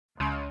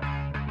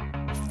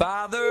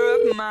Father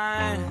of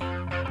mine,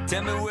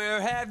 tell me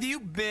where have you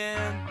been?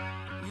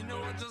 You know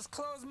I just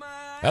closed my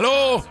eyes.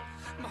 Hello.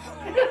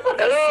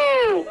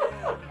 Hello.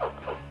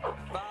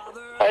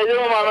 How you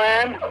doing, my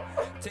man?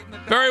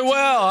 Very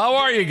well. How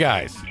are you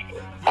guys?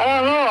 I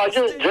don't know. I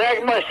just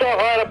dragged myself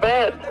out of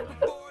bed.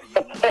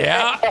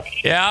 Yeah.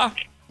 Yeah.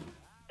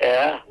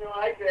 No,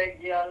 I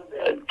dragged you out of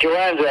bed.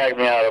 JoAnn dragged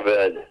me out of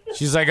bed.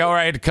 She's like, all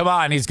right, come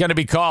on. He's going to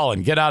be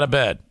calling. Get out of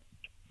bed.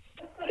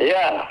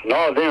 Yeah. No,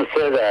 I didn't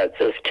say that.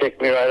 Just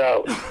kicked me right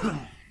out.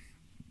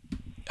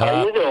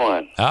 How you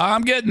doing?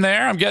 I'm getting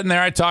there.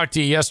 I talked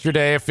to you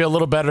yesterday. I feel a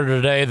little better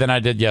today than I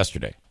did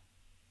yesterday.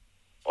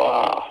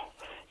 Wow.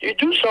 You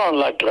do sound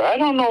like that. I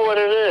don't know what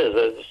it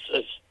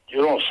is.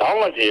 You don't sound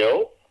like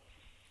you.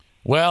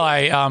 Well,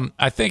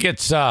 I think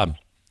it's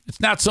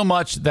not so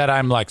much that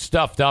I'm like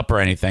stuffed up or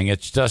anything.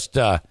 It's just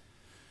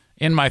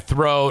in my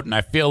throat, and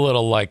I feel a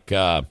little like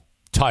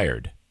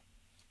tired.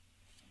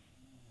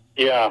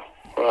 Yeah,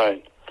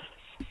 right.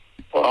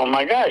 Well,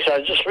 my gosh, I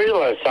just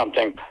realized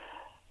something.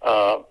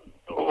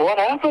 What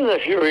happens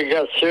if you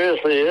get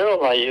seriously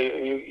ill? Are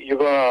you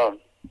gonna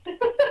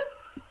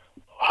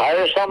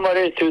hire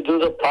somebody to do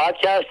the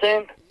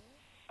podcasting?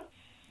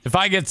 If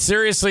I get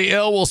seriously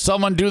ill, will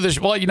someone do this?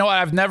 Well, you know what?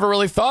 I've never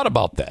really thought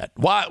about that.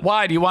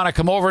 Why? Do you want to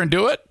come over and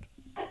do it?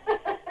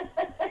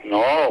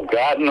 No,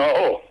 God,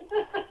 no.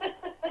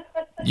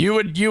 You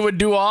would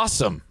do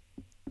awesome.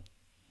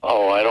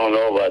 Oh, I don't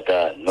know about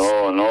that.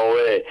 No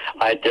way.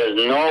 There's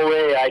no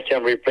way I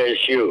can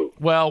replace you.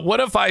 Well, what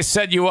if I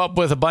set you up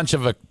with a bunch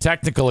of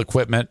technical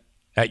equipment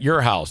at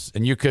your house,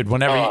 and you could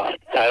whenever? I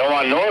don't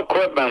want no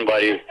equipment,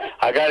 buddy.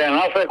 I got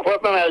enough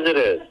equipment as it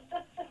is.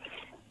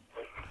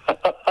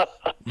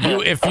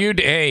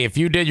 If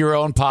you did your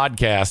own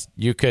podcast,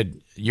 you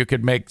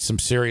could make some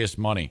serious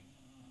money.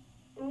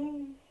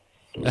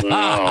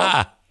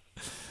 No.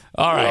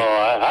 All right. No,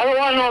 I don't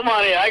want no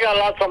money. I got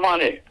lots of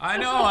money. I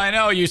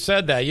know. You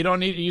said that. You don't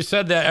need. You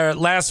said that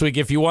last week.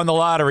 If you won the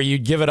lottery,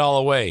 you'd give it all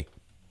away.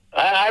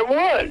 I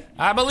would.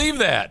 I believe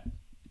that.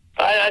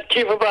 I'd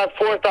keep about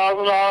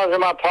 $4,000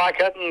 in my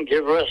pocket and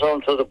give the rest of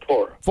them to the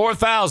poor.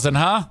 4,000,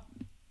 huh?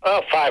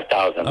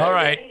 5,000. All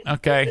right.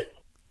 Okay.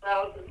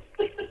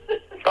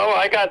 Oh,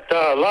 I got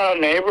a lot of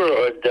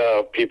neighborhood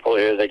people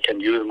here that can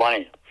use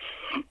money.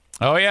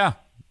 Oh yeah.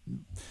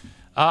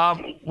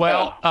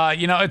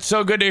 It's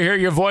so good to hear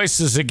your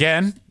voices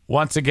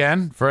once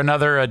again, for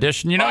another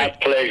edition. My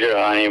pleasure,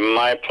 honey.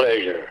 My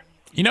pleasure.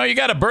 You know, you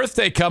got a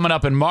birthday coming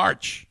up in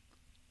March.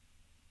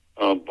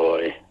 Oh,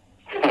 boy.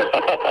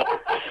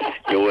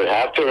 You would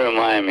have to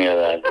remind me of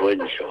that,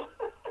 wouldn't you?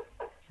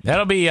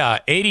 That'll be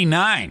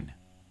 89.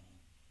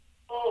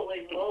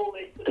 Holy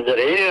moly. Is it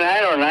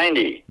 89 or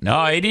 90?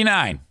 No,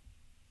 89.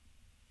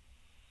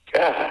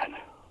 God.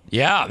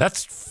 Yeah,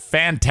 that's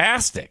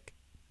fantastic.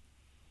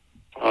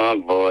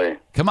 Oh, boy.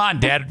 Come on,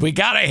 Dad. We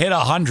got to hit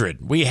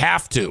 100. We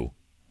have to.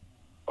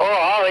 Oh,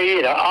 I'll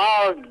hit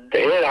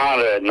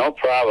 100. No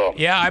problem.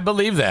 Yeah, I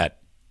believe that.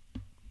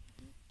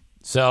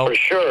 So for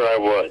sure I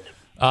would.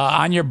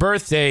 On your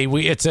birthday,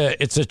 it's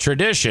a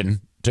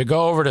tradition to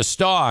go over to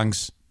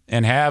Stong's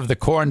and have the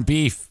corned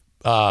beef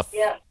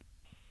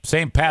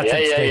St.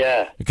 Patrick's Day.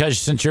 Yeah. Because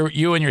since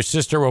you and your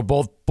sister were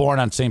both born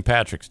on St.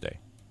 Patrick's Day.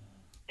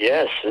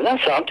 Yes. Isn't that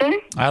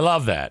something? I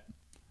love that.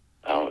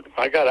 Oh,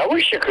 my God. I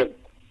wish you could.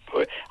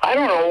 I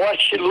don't know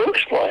what she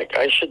looks like.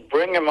 I should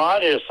bring him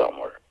out here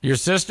somewhere. Your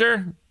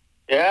sister?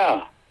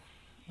 Yeah.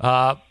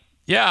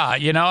 Yeah,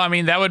 I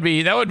mean, that would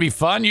be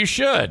fun. You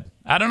should.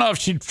 I don't know if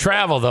she'd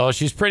travel though.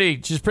 She's pretty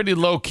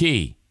low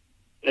key.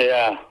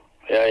 Yeah.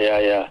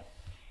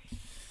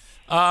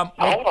 How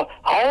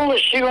old is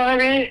she going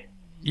to be?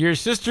 Your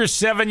sister's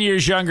 7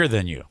 years younger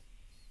than you.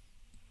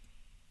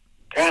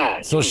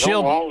 God. So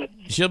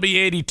she'll be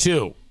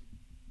 82.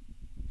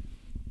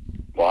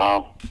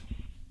 Wow.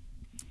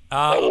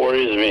 That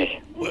worries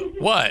me.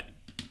 What?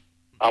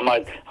 I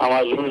might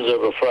lose her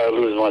before I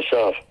lose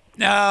myself.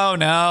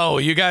 No.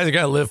 You guys are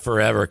going to live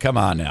forever. Come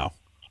on now.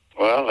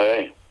 Well,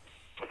 hey.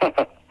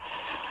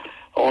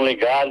 Only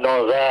God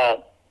knows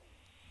that.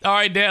 All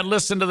right, Dad,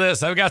 listen to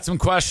this. I've got some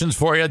questions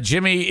for you.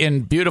 Jimmy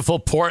in beautiful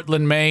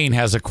Portland, Maine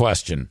has a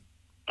question.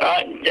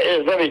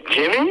 Is that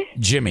Jimmy?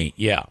 Jimmy,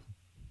 yeah.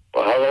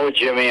 Well, hello,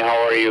 Jimmy.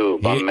 How are you,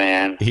 my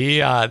man?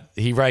 He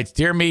writes,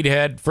 Dear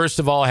Meathead, first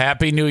of all,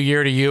 Happy New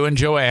Year to you and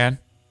JoAnn.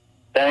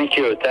 Thank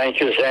you.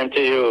 Same to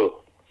you.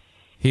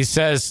 He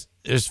says,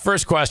 his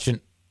first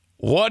question,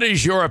 what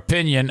is your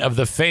opinion of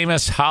the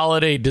famous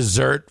holiday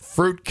dessert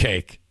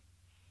fruitcake?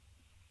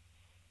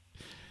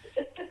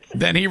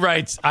 Then he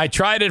writes, I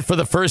tried it for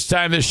the first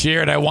time this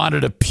year and I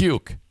wanted to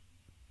puke.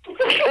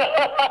 Hey,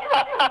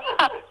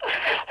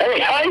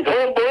 I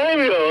don't blame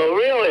you,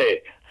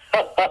 really.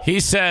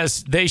 He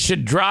says they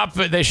should drop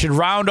it. They should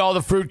round all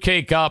the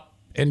fruitcake up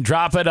and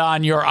drop it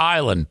on your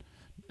island.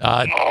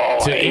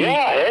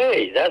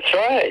 Hey, that's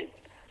right.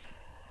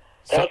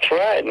 That's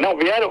right. No,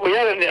 we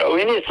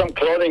need some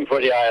clothing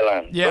for the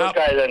island. Yeah. Those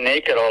guys are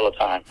naked all the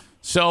time.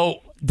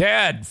 So,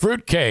 Dad,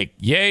 fruitcake,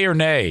 yay or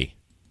nay?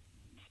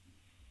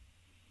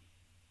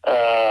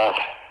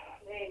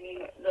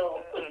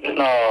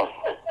 No.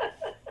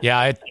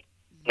 Yeah,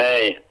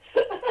 Nay.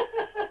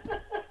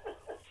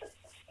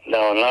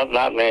 No,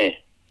 not me.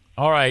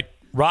 All right.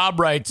 Rob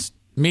writes,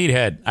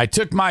 Meathead, I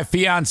took my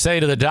fiance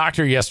to the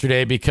doctor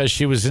yesterday because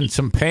she was in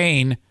some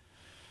pain,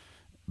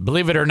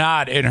 believe it or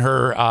not, in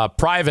her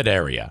private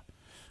area.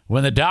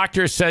 When the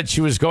doctor said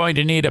she was going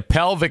to need a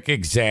pelvic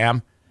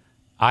exam,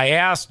 I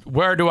asked,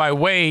 where do I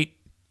wait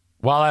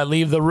while I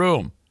leave the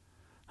room?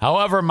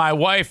 However, my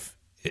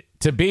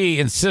wife-to-be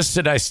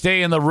insisted I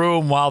stay in the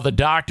room while the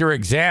doctor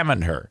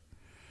examined her.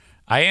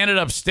 I ended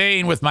up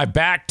staying with my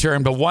back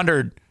turned, but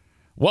wondered,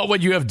 what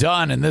would you have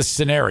done in this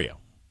scenario?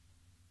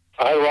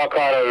 I'd walk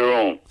out of the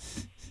room.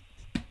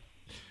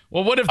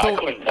 Well, what if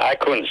I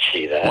couldn't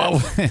see that.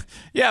 Well,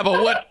 yeah,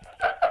 but what?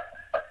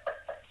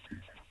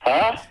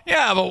 Huh?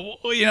 Yeah, but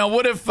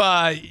what if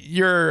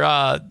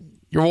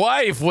your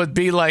wife would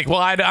be like, well,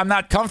 I'm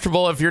not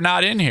comfortable if you're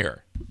not in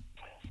here.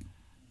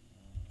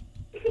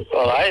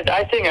 Well,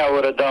 I think I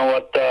would have done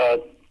what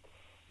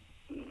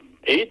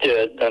he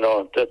did,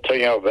 to turn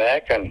your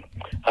back, and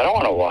I don't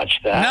want to watch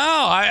that. No,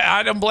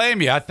 I don't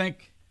blame you. I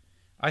think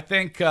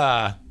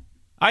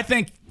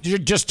you're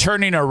just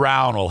turning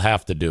around will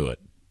have to do it.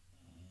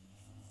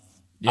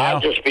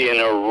 I'd just be in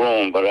a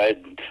room, but I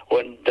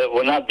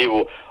would not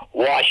be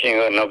watching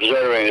and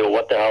observing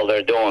what the hell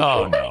they're doing.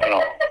 Oh,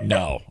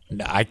 no.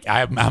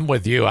 I'm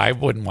with you. I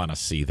wouldn't want to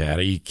see that.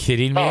 Are you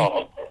kidding me?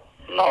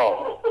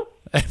 No.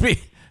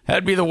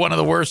 That'd be one of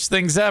the worst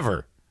things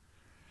ever.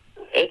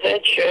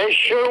 It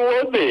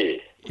sure would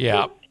be.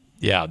 Yeah.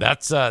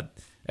 That's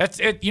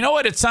it. You know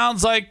what it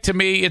sounds like to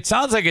me? It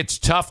sounds like it's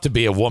tough to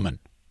be a woman.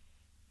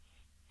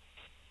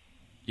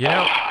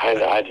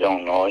 I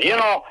don't know.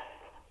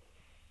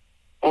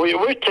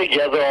 We're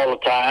together all the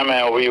time,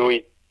 and we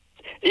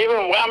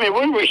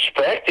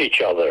respect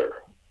each other.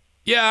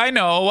 Yeah, I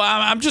know.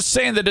 I'm just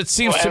saying that it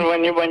seems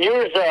when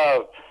you're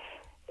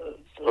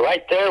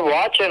right there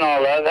watching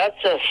all that,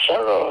 that's just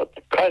sort of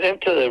cut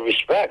into the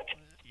respect.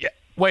 Yeah.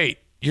 Wait,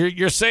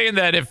 you're saying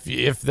that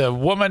if the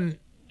woman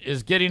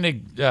is getting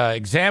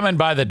examined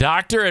by the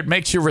doctor, it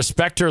makes you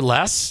respect her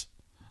less?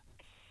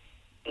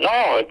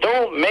 No, it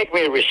don't make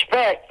me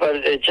respect, but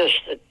it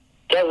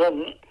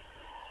doesn't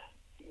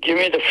give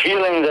me the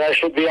feeling that I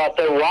should be out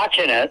there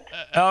watching it.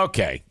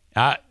 Okay.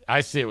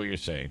 I see what you're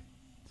saying.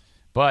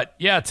 But,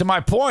 yeah, to my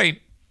point,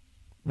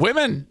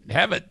 women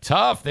have it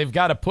tough. They've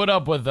got to put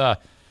up with,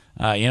 various...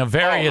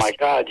 Oh, my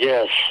God,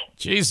 yes.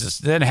 Jesus.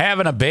 Then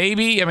having a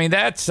baby? I mean,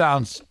 that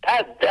sounds...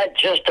 That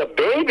just a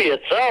baby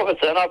itself.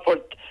 It's enough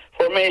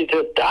for me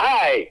to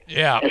die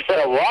instead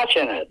of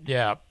watching it.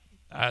 Yeah.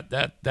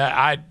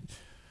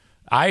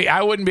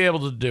 I wouldn't be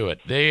able to do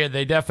it.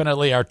 They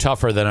definitely are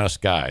tougher than us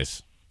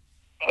guys.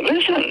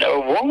 Listen, a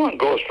woman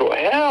goes through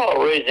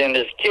hell raising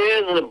his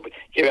kids,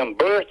 giving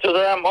birth to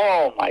them.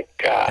 Oh, my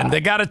God. And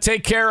they got to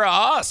take care of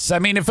us. I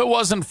mean, if it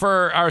wasn't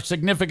for our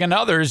significant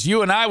others,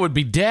 you and I would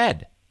be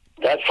dead.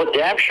 That's for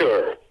damn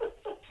sure.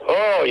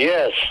 Oh,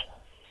 yes.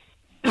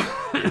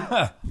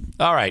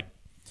 All right.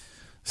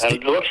 And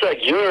it looks like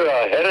you're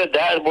headed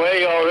that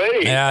way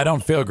already. Yeah, I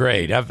don't feel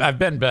great. I've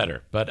been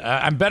better, but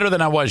I'm better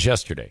than I was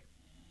yesterday.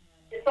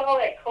 It's all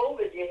that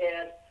COVID you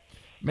had.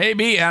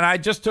 Maybe, and I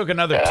just took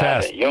another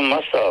test. You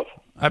must have.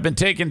 I've been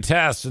taking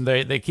tests, and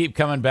they keep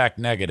coming back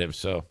negative.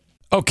 So,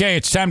 okay,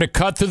 it's time to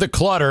cut through the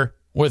clutter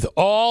with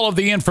all of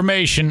the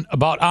information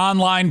about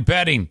online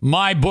betting.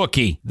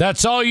 MyBookie.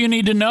 That's all you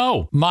need to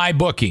know.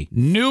 MyBookie.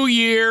 New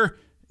year,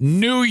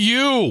 new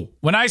you.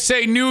 When I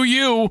say new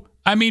you,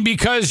 I mean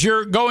because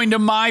you're going to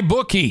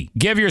MyBookie.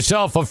 Give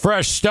yourself a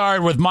fresh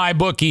start with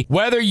MyBookie.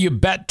 Whether you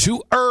bet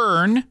to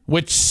earn,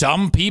 which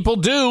some people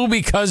do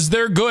because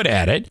they're good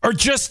at it, or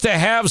just to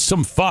have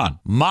some fun,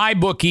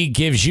 MyBookie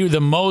gives you the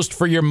most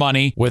for your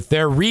money with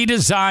their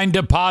redesigned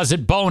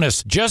deposit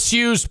bonus. Just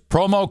use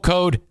promo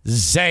code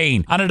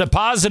ZANE on a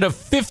deposit of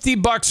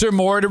 $50 or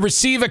more to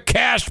receive a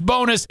cash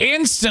bonus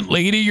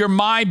instantly to your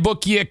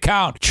MyBookie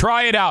account.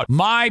 Try it out.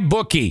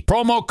 MyBookie.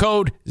 Promo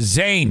code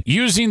ZANE.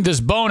 Using this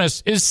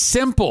bonus is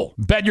simple.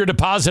 Bet your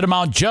deposit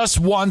amount just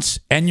once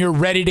and you're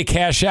ready to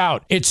cash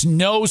out. It's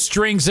no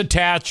strings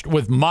attached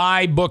with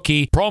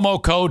MyBookie.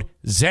 Promo code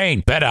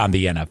ZANE. Bet on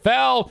the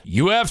NFL,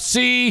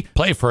 UFC,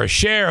 play for a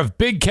share of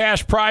big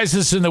cash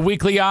prizes in the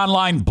weekly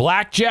online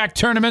blackjack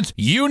tournaments.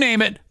 You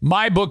name it,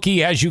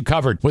 MyBookie has you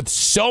covered. With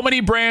so many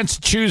brands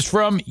to choose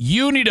from,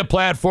 you need a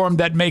platform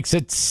that makes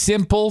it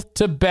simple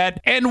to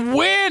bet and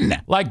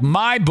win. Like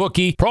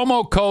MyBookie.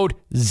 Promo code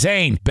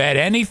ZANE. Bet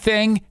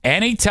anything,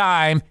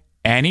 anytime,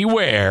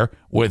 anywhere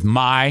with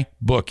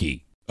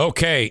MyBookie.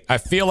 Okay, I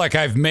feel like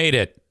I've made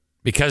it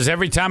because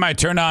every time I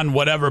turn on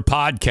whatever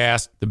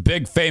podcast, the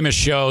big famous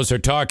shows are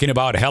talking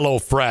about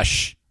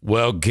HelloFresh.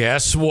 Well,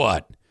 guess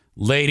what?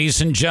 Ladies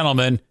and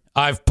gentlemen,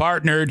 I've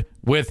partnered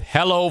with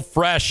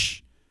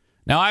HelloFresh.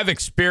 Now, I've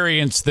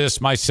experienced this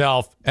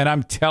myself, and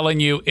I'm telling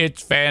you,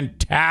 it's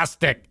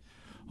fantastic.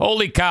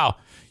 Holy cow.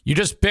 You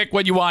just pick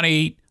what you want to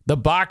eat. The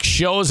box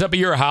shows up at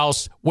your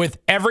house with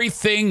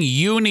everything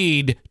you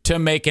need to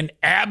make an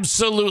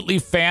absolutely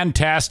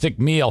fantastic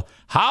meal.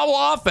 How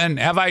often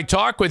have I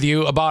talked with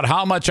you about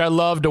how much I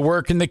love to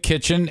work in the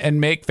kitchen and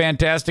make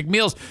fantastic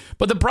meals?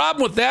 But the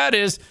problem with that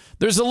is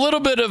there's a little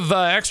bit of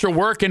extra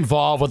work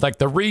involved with like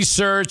the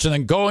research and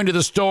then going to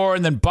the store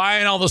and then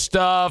buying all the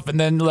stuff. And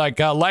then like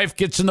life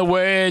gets in the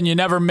way and you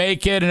never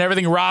make it and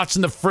everything rots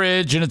in the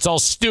fridge and it's all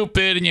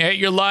stupid and you hate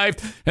your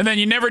life. And then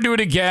you never do it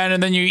again.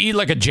 And then you eat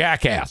like a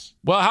jackass.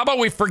 Well, how about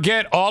we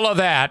forget all of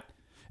that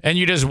and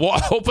you just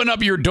open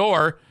up your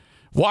door,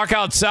 walk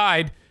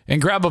outside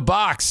and grab a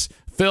box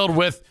filled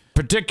with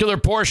particular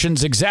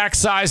portions, exact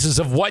sizes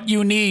of what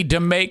you need to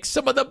make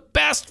some of the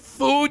best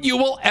food you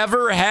will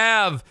ever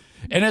have.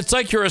 And it's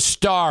like you're a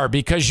star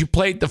because you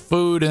plate the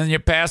food and then you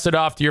pass it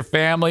off to your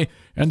family.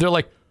 And they're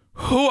like,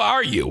 who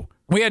are you?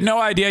 We had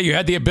no idea you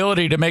had the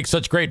ability to make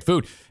such great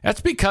food. That's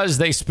because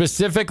they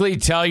specifically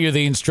tell you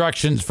the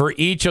instructions for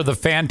each of the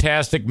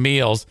fantastic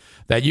meals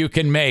that you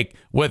can make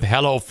with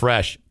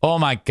HelloFresh. Oh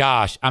my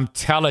gosh, I'm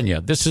telling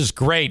you, this is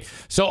great.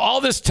 So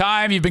all this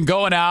time you've been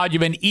going out, you've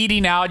been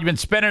eating out, you've been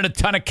spending a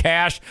ton of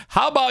cash.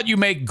 How about you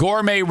make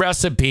gourmet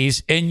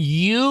recipes and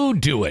you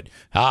do it?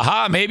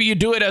 Maybe you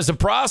do it as a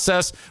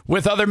process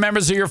with other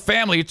members of your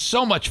family. It's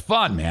so much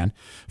fun, man.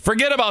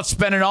 Forget about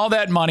spending all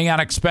that money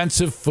on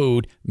expensive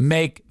food.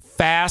 Make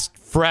fast,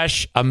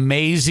 fresh,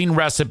 amazing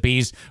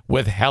recipes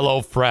with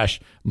HelloFresh.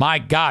 My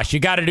gosh, you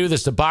got to do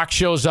this. The box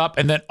shows up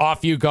and then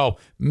off you go.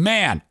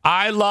 Man,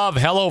 I love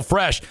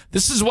HelloFresh.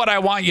 This is what I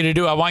want you to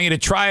do. I want you to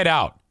try it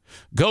out.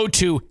 Go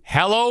to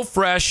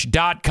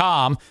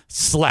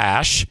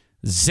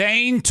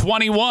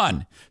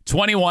HelloFresh.com/Zane21.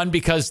 21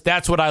 because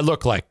that's what I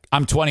look like.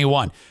 I'm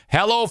 21.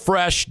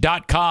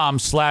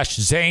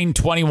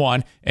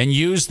 HelloFresh.com/Zane21 and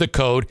use the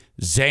code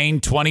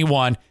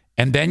Zane21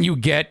 and then you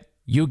get,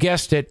 you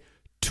guessed it,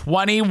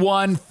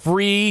 21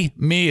 free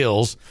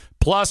meals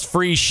plus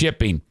free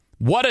shipping.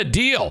 What a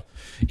deal.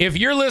 If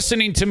you're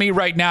listening to me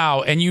right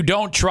now and you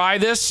don't try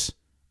this,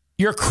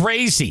 you're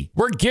crazy.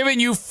 We're giving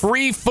you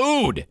free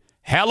food.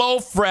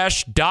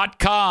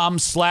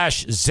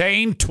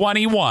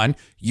 HelloFresh.com/Zane21.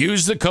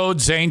 Use the code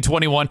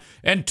Zane21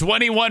 and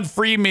 21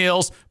 free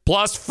meals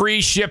plus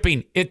free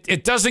shipping.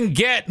 It doesn't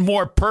get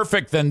more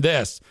perfect than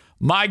this.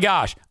 My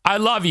gosh, I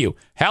love you.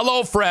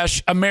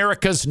 HelloFresh,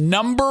 America's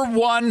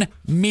 #1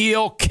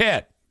 meal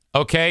kit.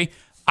 Okay?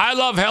 I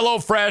love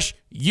HelloFresh.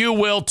 You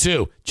will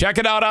too. Check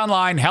it out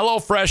online,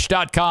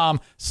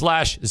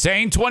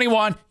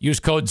 HelloFresh.com/Zane21. Use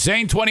code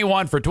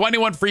Zane21 for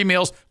 21 free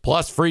meals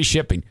plus free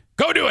shipping.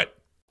 Go do it.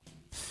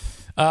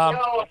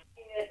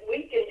 It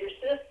weakened your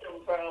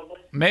system, probably.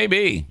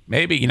 Maybe.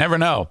 You never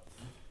know.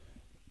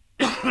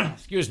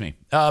 Excuse me.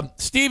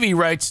 Stevie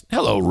writes,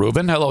 hello,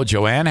 Ruben. Hello,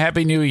 JoAnn.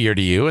 Happy New Year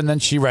to you. And then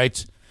she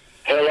writes,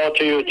 Hello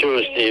to you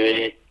too,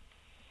 Stevie.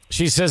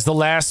 She says the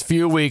last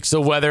few weeks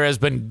the weather has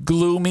been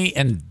gloomy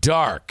and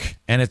dark,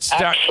 and it's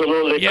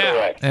absolutely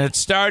correct. And it's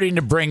starting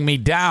to bring me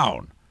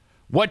down.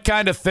 What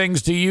kind of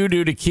things do you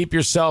do to keep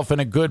yourself in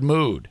a good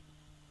mood?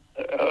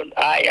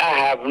 I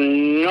have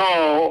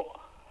no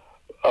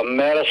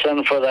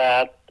medicine for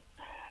that.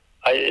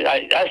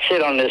 I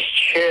sit on this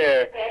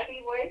chair.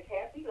 Happy wife,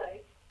 happy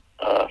life.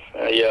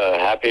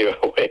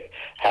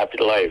 Happy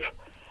life.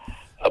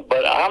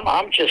 But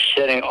I'm just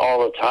sitting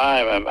all the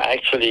time. I'm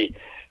actually.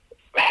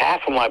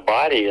 Half of my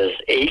body is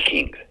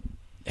aching.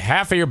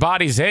 Half of your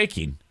body's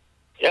aching?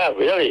 Yeah,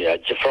 really,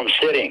 just from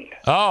sitting.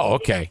 Oh,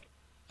 okay.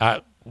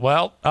 Get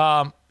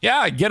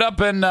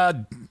up and,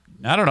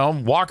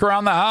 walk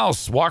around the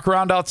house, walk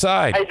around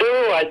outside. I do.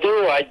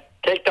 I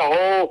take the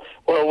whole,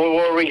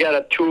 where we got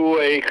a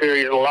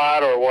 2-acre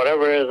lot or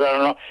whatever it is, I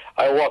don't know.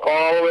 I walk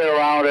all the way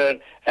around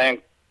it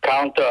and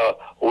count the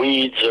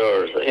weeds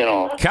or,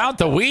 Count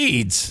the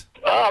weeds?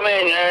 I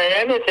mean,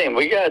 anything.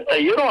 We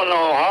got, you don't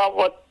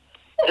know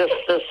this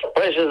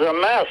place is a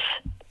mess.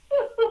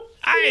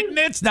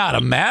 It's not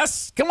a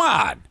mess. Come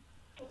on.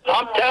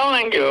 I'm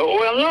telling you.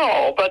 Well,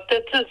 no, but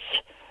it's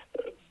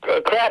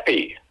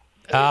crappy.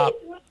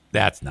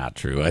 That's not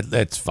true.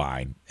 That's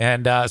fine.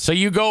 And so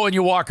you go and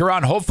you walk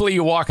around. Hopefully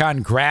you walk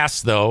on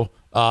grass, though.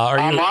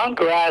 I'm on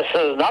grass.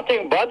 There's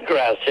nothing but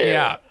grass here.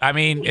 Yeah. I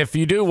mean, if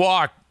you do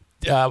walk,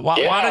 why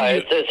don't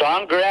you? It's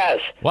on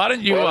grass. Why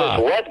don't you?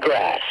 It's wet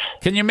grass.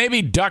 Can you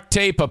maybe duct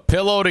tape a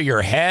pillow to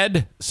your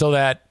head so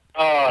that?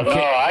 Oh, no,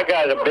 I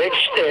got a big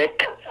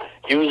stick,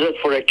 use it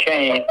for a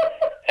cane,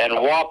 and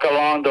walk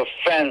along the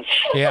fence.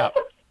 Yeah.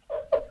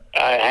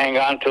 I hang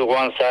on to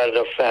one side of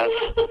the fence,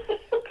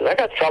 because I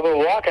got trouble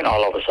walking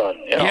all of a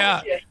sudden.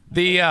 Yeah,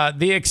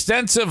 the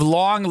extensive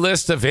long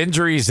list of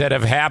injuries that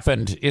have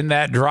happened in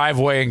that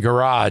driveway and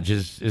garage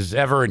is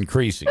ever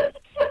increasing.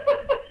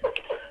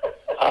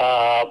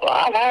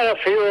 I've had a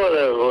few of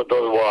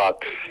those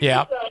walks.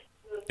 Yeah.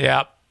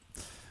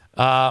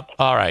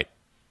 All right.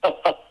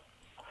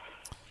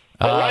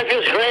 Life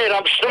is great.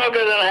 I'm stronger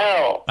than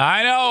hell.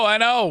 I know.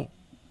 I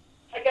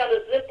got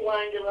a zip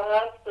line to the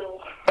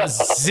hospital. A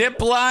zip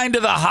line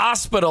to the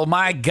hospital.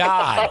 My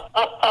God.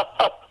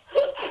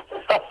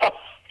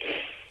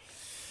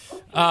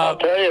 I'll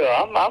tell you,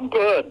 I'm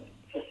good.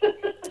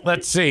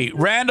 Let's see.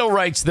 Randall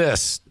writes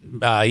this.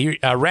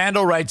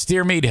 Randall writes,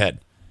 Dear Meathead.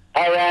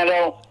 Hi,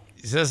 Randall.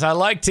 He says, I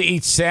like to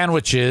eat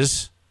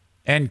sandwiches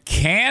and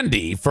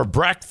candy for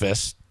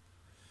breakfast.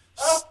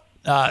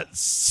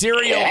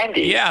 Cereal.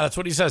 Candy? Yeah, that's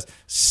what he says.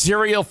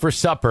 Cereal for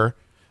supper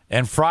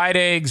and fried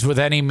eggs with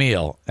any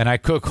meal. And I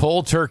cook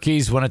whole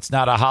turkeys when it's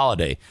not a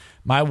holiday.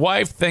 My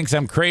wife thinks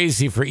I'm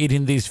crazy for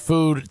eating these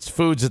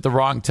foods at the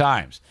wrong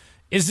times.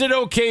 Is it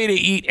okay to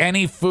eat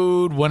any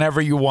food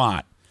whenever you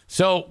want?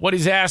 So what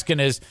he's asking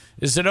is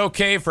it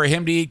okay for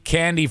him to eat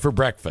candy for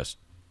breakfast?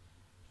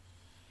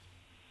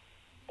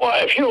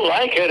 Well, if you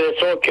like it,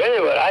 it's okay,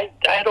 but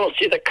I don't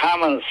see the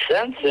common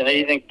sense in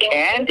eating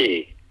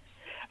candy.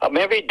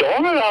 Maybe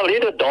donut, I'll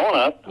eat a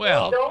donut.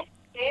 Well,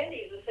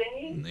 Candy's the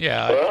same.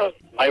 yeah. Well,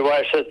 my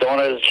wife says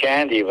donut is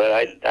candy, but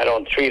I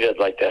don't treat it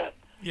like that.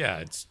 Yeah,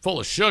 it's full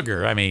of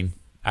sugar. I mean,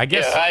 I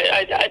guess.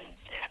 Yeah,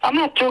 I'm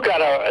not too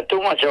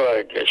much of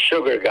a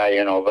sugar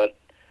guy, but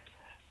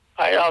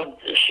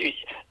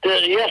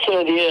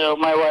yesterday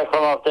my wife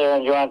come up there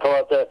and JoAnn come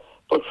up there,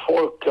 put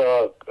 4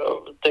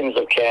 things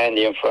of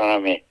candy in front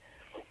of me.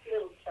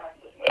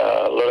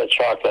 Little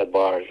chocolate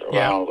bars,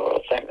 round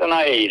little things. And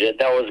I ate it.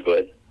 That was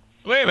good.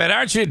 Wait a minute,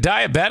 aren't you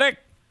diabetic?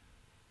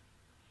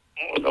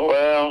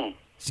 Well,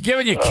 She's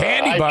giving you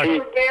candy bars. They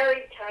were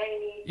very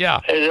tiny.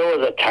 Yeah. it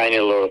was a tiny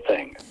little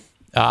thing.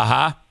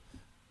 Uh-huh.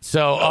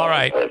 So, all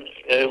right.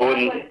 It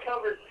wouldn't.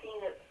 Covered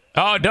peanuts.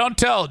 Oh, don't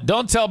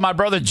tell my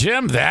brother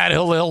Jim that.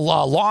 He'll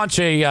launch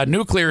a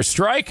nuclear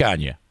strike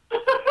on you.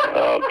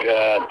 Oh,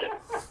 God.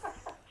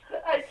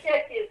 I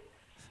check it.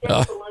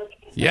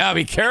 Yeah,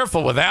 be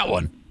careful with that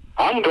one.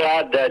 I'm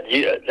glad that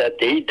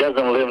he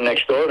doesn't live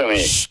next door to me.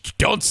 Shh,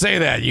 don't say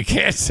that. You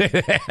can't say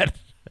that.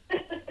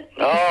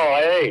 Oh,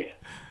 hey.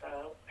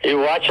 He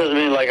watches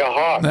me like a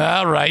hawk.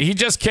 All right. He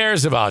just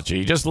cares about you.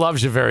 He just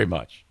loves you very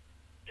much.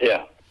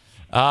 Yeah.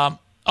 All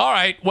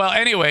right. Well,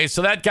 anyway,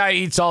 so that guy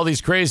eats all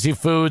these crazy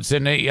foods,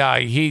 and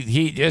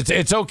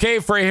it's okay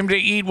for him to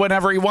eat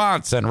whenever he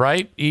wants, and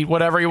right? Eat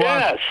whatever he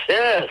wants.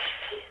 Yes. The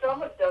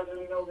stomach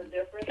doesn't know the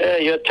difference. Yeah,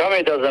 your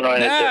tummy doesn't know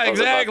anything. Yeah,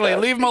 exactly.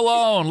 Leave him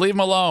alone. Leave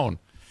him alone.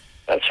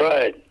 That's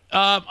right.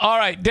 All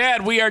right,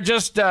 Dad, we are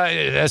just,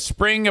 as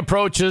spring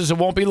approaches, it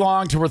won't be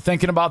long till we're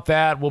thinking about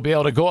that. We'll be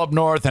able to go up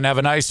north and have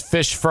a nice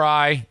fish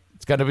fry.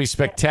 It's going to be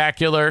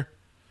spectacular.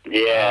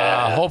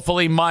 Yeah.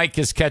 Hopefully Mike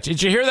is catching.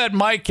 Did you hear that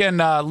Mike and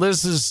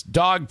Liz's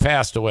dog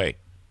passed away?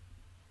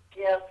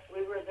 Yes,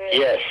 we were there.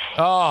 Yes.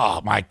 Oh,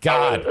 my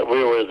God.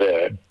 We were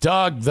there.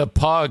 Doug the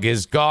pug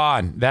is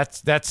gone.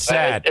 That's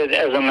sad.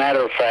 As a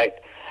matter of fact,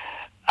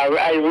 I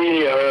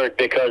really heard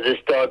because this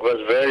dog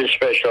was very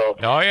special.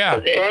 Oh, yeah.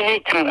 But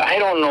anytime, I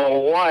don't know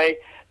why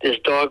this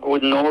dog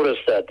would notice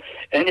that.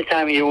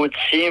 Anytime he would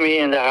see me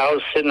in the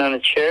house sitting on a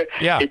chair,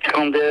 he'd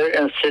come there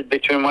and sit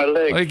between my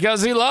legs.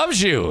 Because he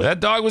loves you. That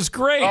dog was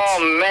great.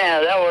 Oh,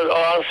 man, that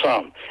was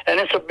awesome. And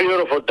it's a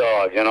beautiful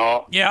dog,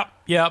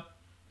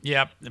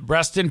 Yep.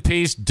 Rest in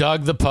peace,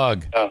 Doug the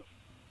pug.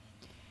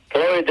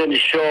 Chloe didn't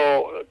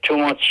show too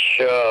much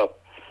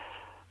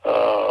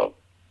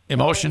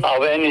emotion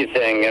of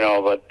anything,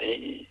 but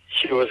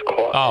she was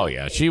quiet. Oh,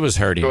 yeah, she was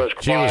hurting. She was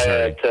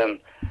quiet. And,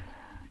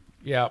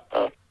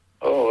 oh,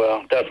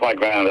 well, that's my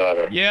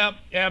granddaughter. Yep,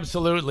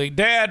 absolutely.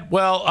 Dad,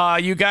 well,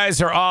 you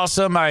guys are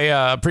awesome. I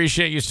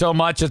appreciate you so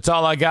much. That's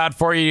all I got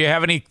for you. Do you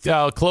have any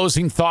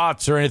closing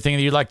thoughts or anything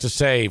that you'd like to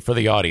say for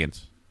the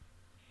audience?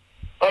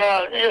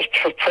 Just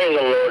pray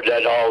the Lord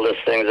that all these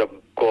things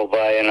go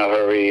by in a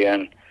hurry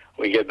and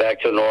we get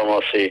back to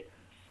normalcy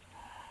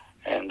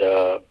and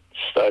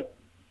start.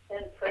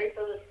 And pray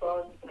for the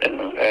son.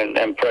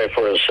 And pray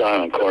for his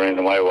son, according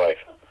to my wife.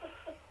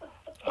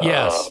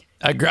 Yes,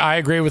 I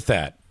agree with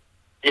that.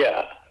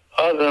 Yeah.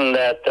 Other than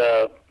that,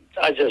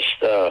 I just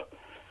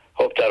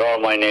hope that all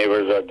my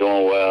neighbors are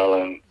doing well,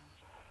 and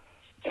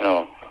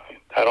I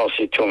don't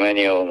see too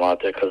many of them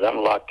out there because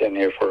I'm locked in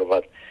here for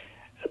about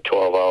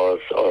 12 hours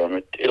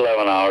or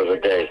 11 hours a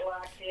day.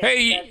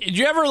 Hey, did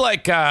you ever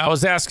I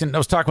was talking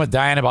with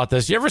Diane about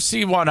this. You ever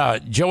see one?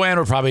 JoAnn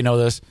would probably know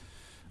this.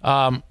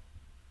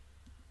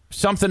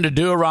 Something to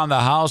do around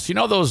the house. You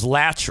know those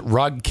latch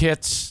rug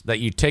kits that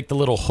you take the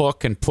little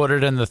hook and put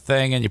it in the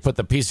thing and you put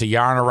the piece of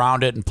yarn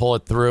around it and pull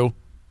it through?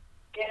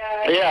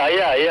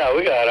 Yeah,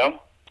 we got them.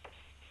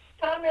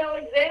 Tom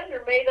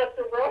Alexander made us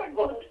a rug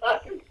one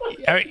time.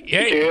 Did you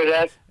hear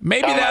that?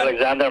 Maybe Tom that.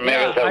 Alexander made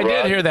us a I rug.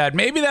 did hear that.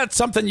 Maybe that's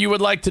something you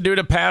would like to do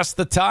to pass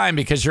the time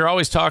because you're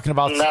always talking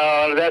about.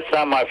 No, that's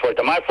not my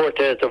forte. My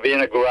forte is to be in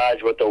the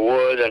garage with the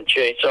wood and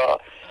chainsaw.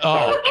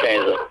 I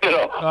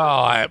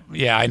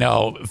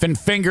know.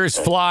 Fingers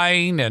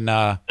flying and.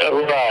 Right.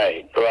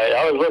 I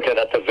was looking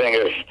at the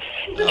fingers.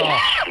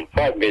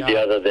 Pardon me,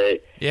 the other day.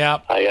 Yeah.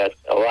 I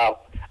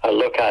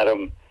look at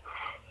them.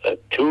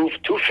 Two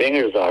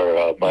fingers are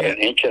about an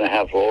inch and a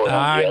half lower.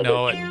 I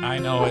know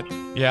it.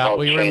 Yeah,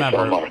 we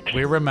remember.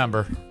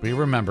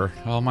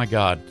 Oh my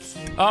God.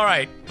 All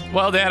right.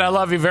 Well, Dad, I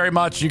love you very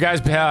much. You guys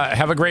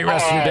have a great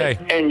rest of your day.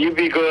 And you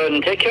be good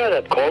and take care of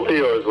that cold of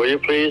yours, will you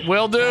please?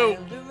 Will do.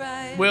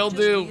 Yeah,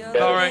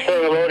 All right.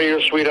 Say hello to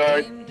your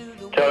sweetheart.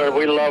 tell her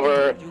we love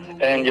her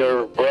and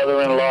your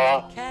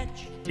brother-in-law.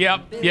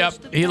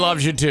 Yep. He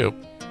loves you too.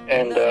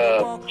 And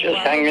just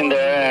hang in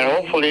there, and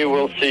hopefully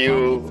we'll see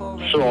you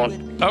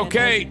soon.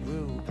 Okay.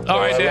 All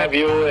right, I Dad. love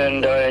you,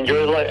 and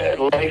enjoy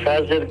life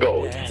as it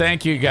goes.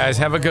 Thank you, guys.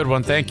 Have a good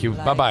one. Thank you.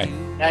 Bye-bye.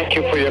 Thank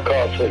you for your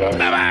call, sweetheart.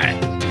 Bye-bye.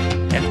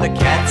 And the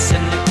cat's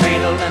in the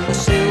cradle and the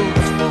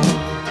silver spoon.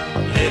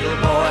 Little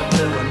boy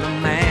blue and the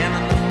man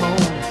on the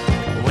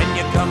moon. When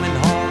you're coming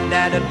home,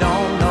 Dad,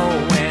 don't